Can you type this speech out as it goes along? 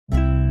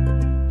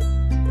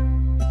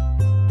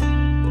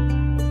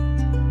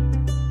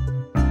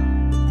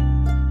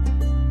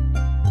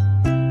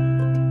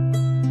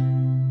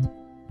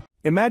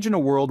Imagine a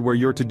world where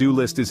your to-do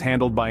list is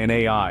handled by an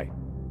AI.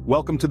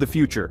 Welcome to the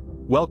future.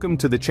 Welcome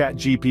to the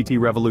ChatGPT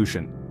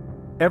Revolution.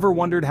 Ever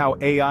wondered how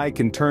AI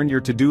can turn your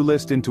to-do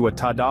list into a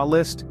ta-da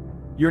list?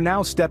 You're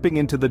now stepping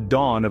into the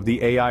dawn of the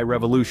AI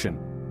revolution.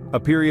 A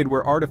period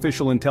where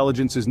artificial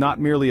intelligence is not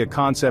merely a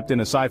concept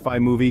in a sci-fi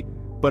movie,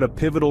 but a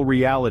pivotal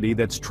reality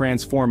that's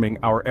transforming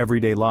our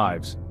everyday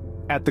lives.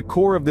 At the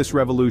core of this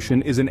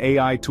revolution is an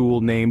AI tool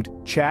named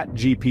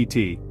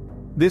ChatGPT.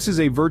 This is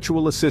a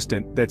virtual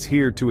assistant that's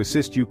here to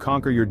assist you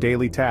conquer your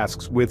daily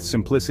tasks with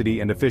simplicity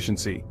and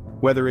efficiency.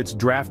 Whether it's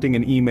drafting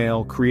an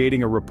email,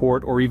 creating a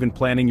report, or even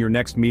planning your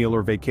next meal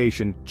or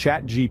vacation,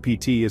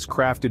 ChatGPT is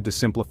crafted to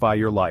simplify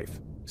your life.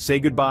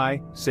 Say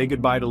goodbye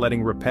to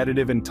letting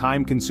repetitive and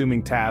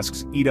time-consuming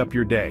tasks eat up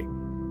your day.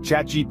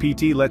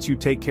 ChatGPT lets you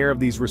take care of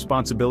these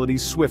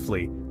responsibilities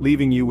swiftly,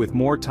 leaving you with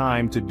more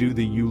time to do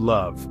the you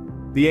love.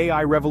 The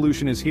AI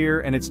revolution is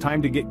here, and it's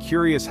time to get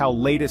curious how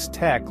latest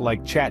tech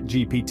like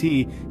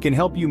ChatGPT can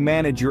help you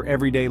manage your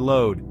everyday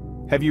load.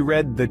 Have you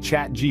read The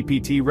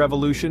ChatGPT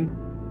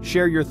Revolution?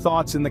 Share your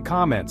thoughts in the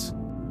comments.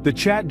 The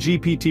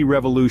ChatGPT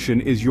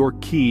Revolution is your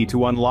key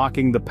to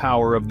unlocking the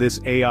power of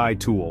this AI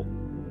tool.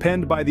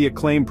 Penned by the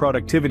acclaimed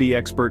productivity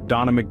expert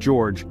Donna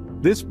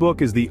McGeorge, this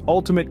book is the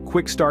ultimate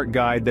quick start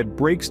guide that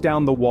breaks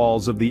down the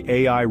walls of the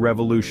AI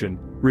revolution,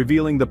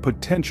 revealing the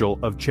potential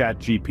of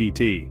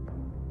ChatGPT.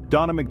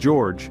 Donna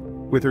McGeorge,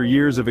 with her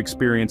years of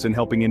experience in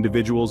helping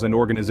individuals and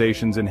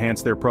organizations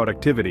enhance their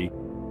productivity,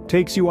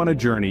 takes you on a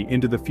journey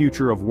into the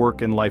future of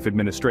work and life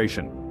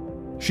administration.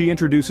 She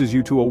introduces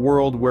you to a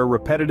world where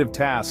repetitive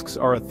tasks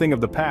are a thing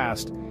of the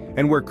past,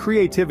 and where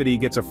creativity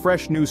gets a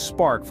fresh new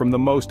spark from the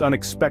most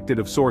unexpected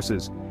of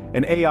sources,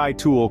 an AI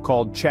tool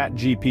called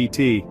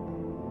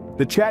ChatGPT.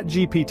 The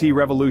ChatGPT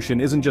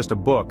Revolution isn't just a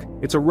book,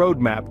 it's a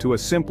roadmap to a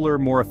simpler,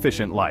 more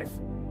efficient life.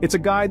 It's a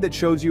guide that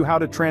shows you how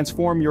to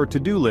transform your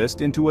to-do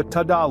list into a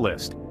ta-da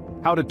list,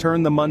 how to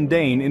turn the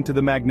mundane into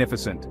the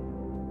magnificent.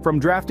 From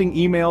drafting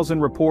emails and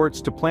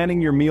reports to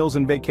planning your meals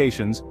and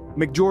vacations,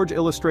 McGeorge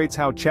illustrates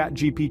how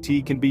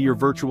ChatGPT can be your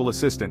virtual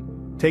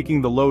assistant,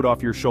 taking the load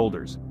off your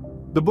shoulders.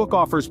 The book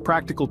offers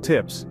practical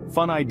tips,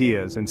 fun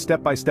ideas, and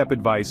step-by-step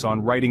advice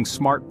on writing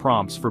smart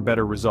prompts for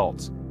better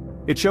results.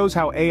 It shows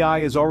how AI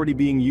is already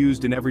being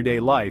used in everyday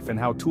life and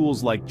how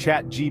tools like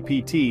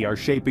ChatGPT are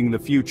shaping the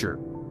future.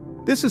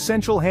 This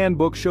essential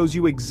handbook shows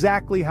you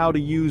exactly how to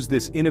use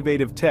this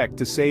innovative tech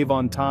to save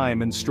on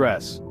time and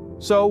stress.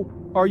 So,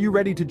 are you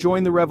ready to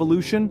join the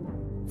revolution?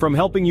 From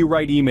helping you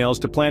write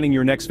emails to planning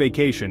your next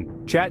vacation,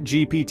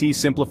 ChatGPT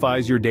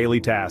simplifies your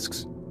daily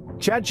tasks.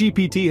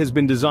 ChatGPT has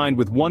been designed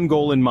with one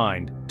goal in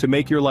mind: to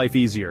make your life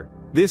easier.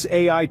 This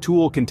AI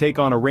tool can take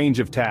on a range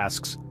of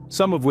tasks,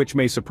 some of which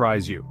may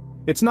surprise you.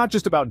 It's not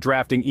just about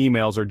drafting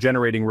emails or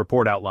generating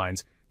report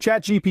outlines.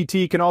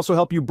 ChatGPT can also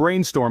help you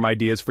brainstorm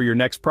ideas for your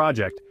next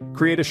project,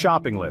 create a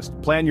shopping list,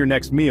 plan your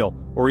next meal,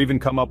 or even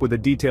come up with a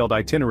detailed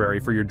itinerary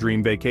for your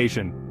dream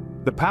vacation.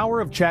 The power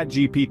of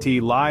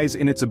ChatGPT lies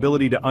in its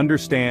ability to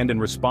understand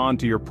and respond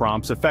to your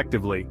prompts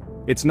effectively.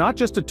 It's not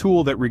just a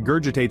tool that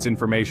regurgitates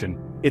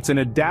information, it's an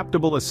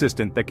adaptable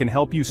assistant that can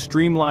help you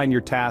streamline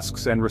your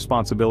tasks and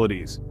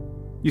responsibilities.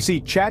 You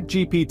see,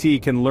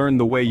 ChatGPT can learn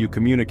the way you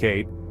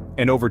communicate,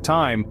 and over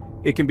time,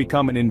 it can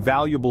become an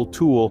invaluable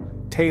tool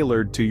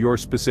tailored to your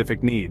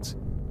specific needs.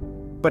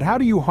 But how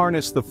do you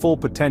harness the full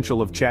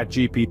potential of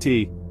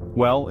ChatGPT?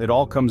 Well, it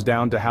all comes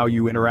down to how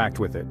you interact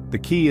with it. The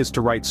key is to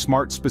write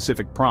smart,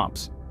 specific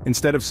prompts.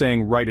 Instead of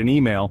saying, write an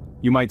email,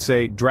 you might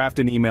say, draft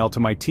an email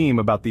to my team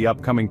about the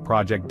upcoming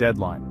project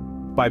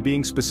deadline. By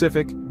being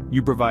specific,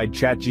 you provide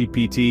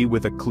ChatGPT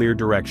with a clear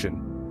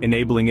direction,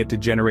 enabling it to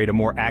generate a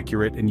more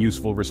accurate and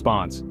useful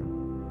response.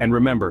 And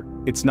remember,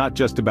 it's not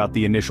just about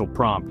the initial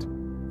prompt.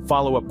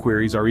 Follow-up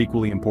queries are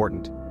equally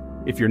important.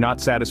 If you're not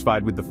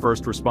satisfied with the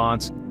first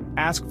response,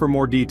 ask for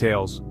more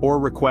details or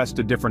request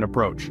a different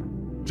approach.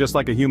 Just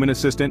like a human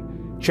assistant,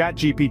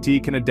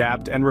 ChatGPT can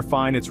adapt and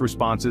refine its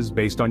responses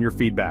based on your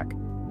feedback.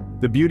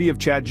 The beauty of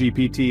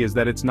ChatGPT is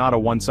that it's not a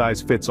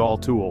one-size-fits-all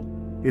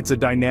tool. It's a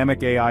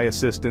dynamic AI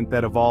assistant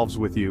that evolves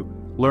with you,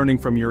 learning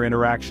from your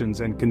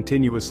interactions and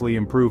continuously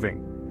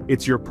improving.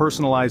 It's your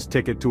personalized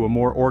ticket to a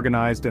more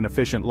organized and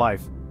efficient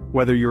life.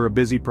 Whether you're a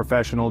busy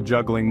professional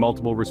juggling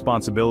multiple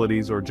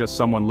responsibilities or just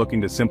someone looking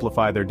to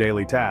simplify their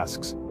daily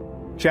tasks,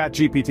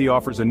 ChatGPT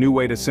offers a new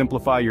way to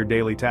simplify your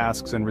daily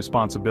tasks and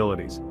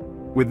responsibilities.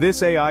 With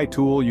this AI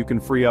tool, you can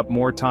free up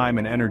more time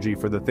and energy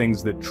for the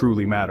things that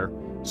truly matter.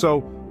 So,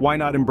 why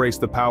not embrace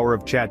the power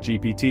of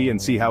ChatGPT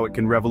and see how it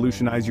can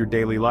revolutionize your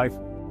daily life?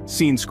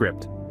 Scene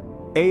script.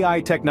 AI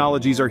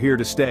technologies are here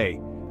to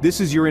stay. This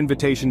is your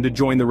invitation to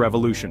join the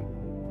revolution.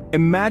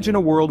 Imagine a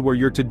world where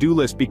your to-do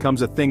list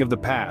becomes a thing of the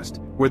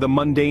past, where the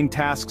mundane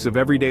tasks of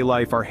everyday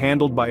life are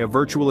handled by a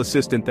virtual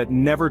assistant that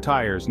never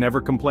tires, never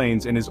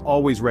complains, and is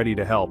always ready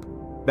to help.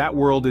 That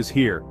world is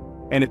here,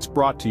 and it's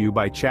brought to you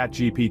by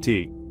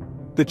ChatGPT.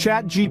 The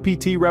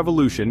ChatGPT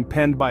Revolution,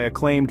 penned by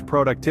acclaimed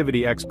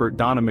productivity expert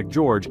Donna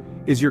McGeorge,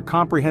 is your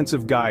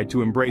comprehensive guide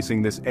to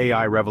embracing this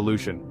AI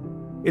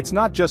revolution. It's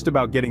not just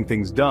about getting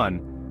things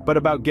done, but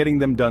about getting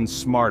them done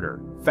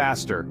smarter,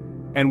 faster,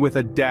 and with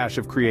a dash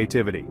of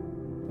creativity.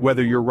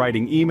 Whether you're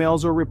writing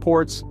emails or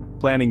reports,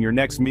 planning your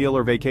next meal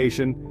or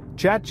vacation,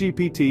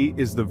 ChatGPT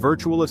is the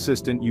virtual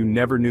assistant you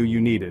never knew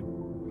you needed.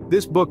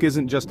 This book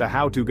isn't just a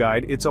how-to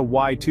guide, it's a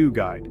why-to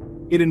guide.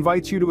 It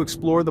invites you to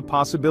explore the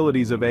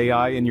possibilities of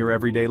AI in your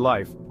everyday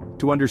life,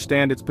 to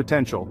understand its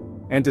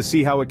potential, and to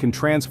see how it can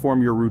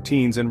transform your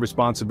routines and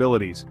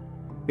responsibilities.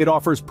 It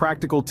offers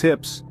practical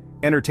tips,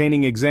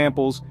 entertaining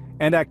examples,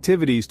 and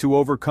activities to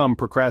overcome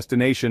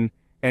procrastination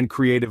and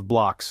creative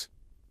blocks.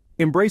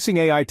 Embracing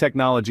AI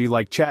technology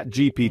like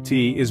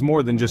ChatGPT is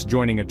more than just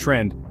joining a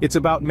trend, it's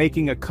about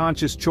making a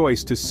conscious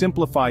choice to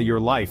simplify your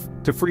life,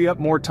 to free up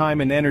more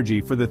time and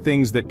energy for the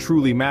things that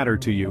truly matter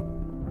to you.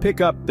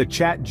 Pick up the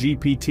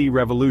ChatGPT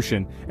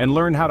Revolution and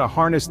learn how to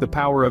harness the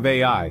power of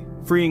AI,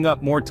 freeing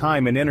up more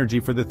time and energy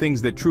for the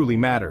things that truly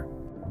matter.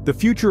 The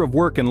future of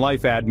work and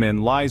life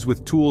admin lies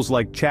with tools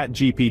like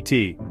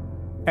ChatGPT.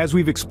 As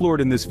we've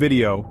explored in this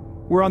video,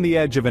 we're on the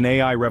edge of an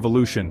AI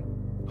revolution.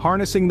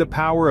 Harnessing the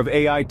power of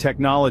AI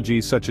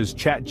technologies such as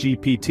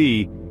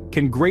ChatGPT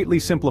can greatly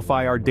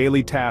simplify our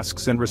daily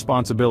tasks and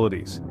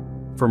responsibilities.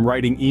 From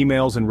writing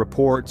emails and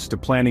reports to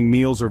planning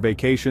meals or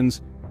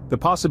vacations, the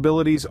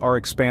possibilities are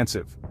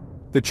expansive.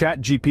 The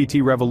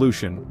ChatGPT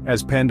Revolution,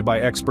 as penned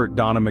by expert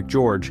Donna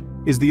McGeorge,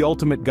 is the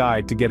ultimate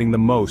guide to getting the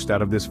most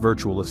out of this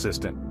virtual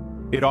assistant.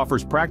 It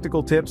offers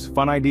practical tips,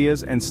 fun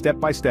ideas, and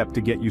step-by-step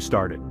to get you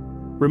started.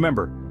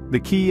 Remember, the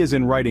key is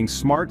in writing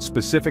smart,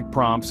 specific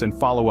prompts and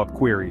follow-up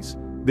queries.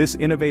 This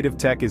innovative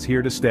tech is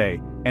here to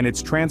stay, and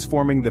it's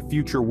transforming the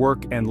future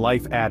work and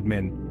life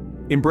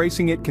admin.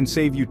 Embracing it can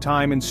save you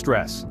time and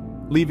stress,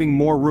 leaving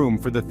more room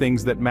for the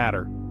things that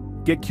matter.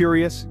 Get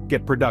curious,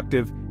 get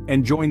productive,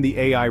 and join the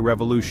AI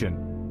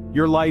revolution.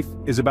 Your life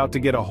is about to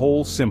get a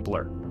whole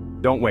simpler.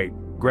 Don't wait,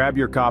 grab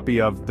your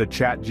copy of the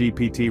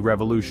ChatGPT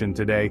Revolution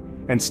today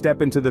and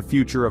step into the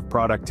future of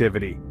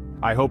productivity.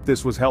 I hope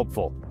this was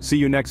helpful. See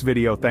you next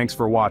video, thanks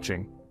for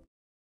watching.